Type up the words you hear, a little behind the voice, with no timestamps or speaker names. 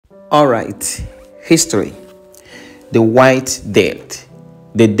Alright, history. The White Death,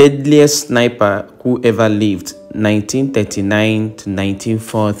 the deadliest sniper who ever lived, 1939 to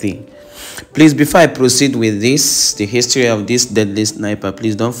 1940. Please, before I proceed with this, the history of this deadly sniper,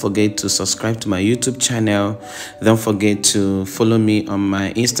 please don't forget to subscribe to my YouTube channel. Don't forget to follow me on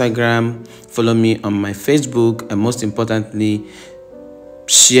my Instagram, follow me on my Facebook, and most importantly,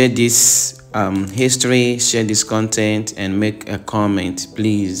 share this history, share this content, and make a comment.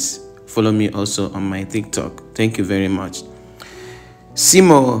 Please follow me also on my TikTok. Thank you very much.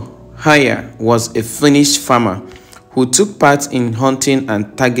 Simo Häyhä was a Finnish farmer who took part in hunting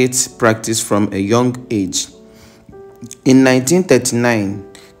and target practice from a young age. In 1939,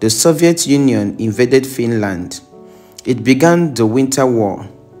 the Soviet Union invaded Finland. It began the Winter War,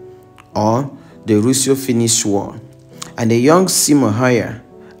 or the Russo-Finnish War, and the young Simo Häyhä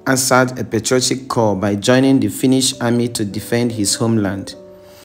answered a patriotic call by joining the Finnish army to defend his homeland.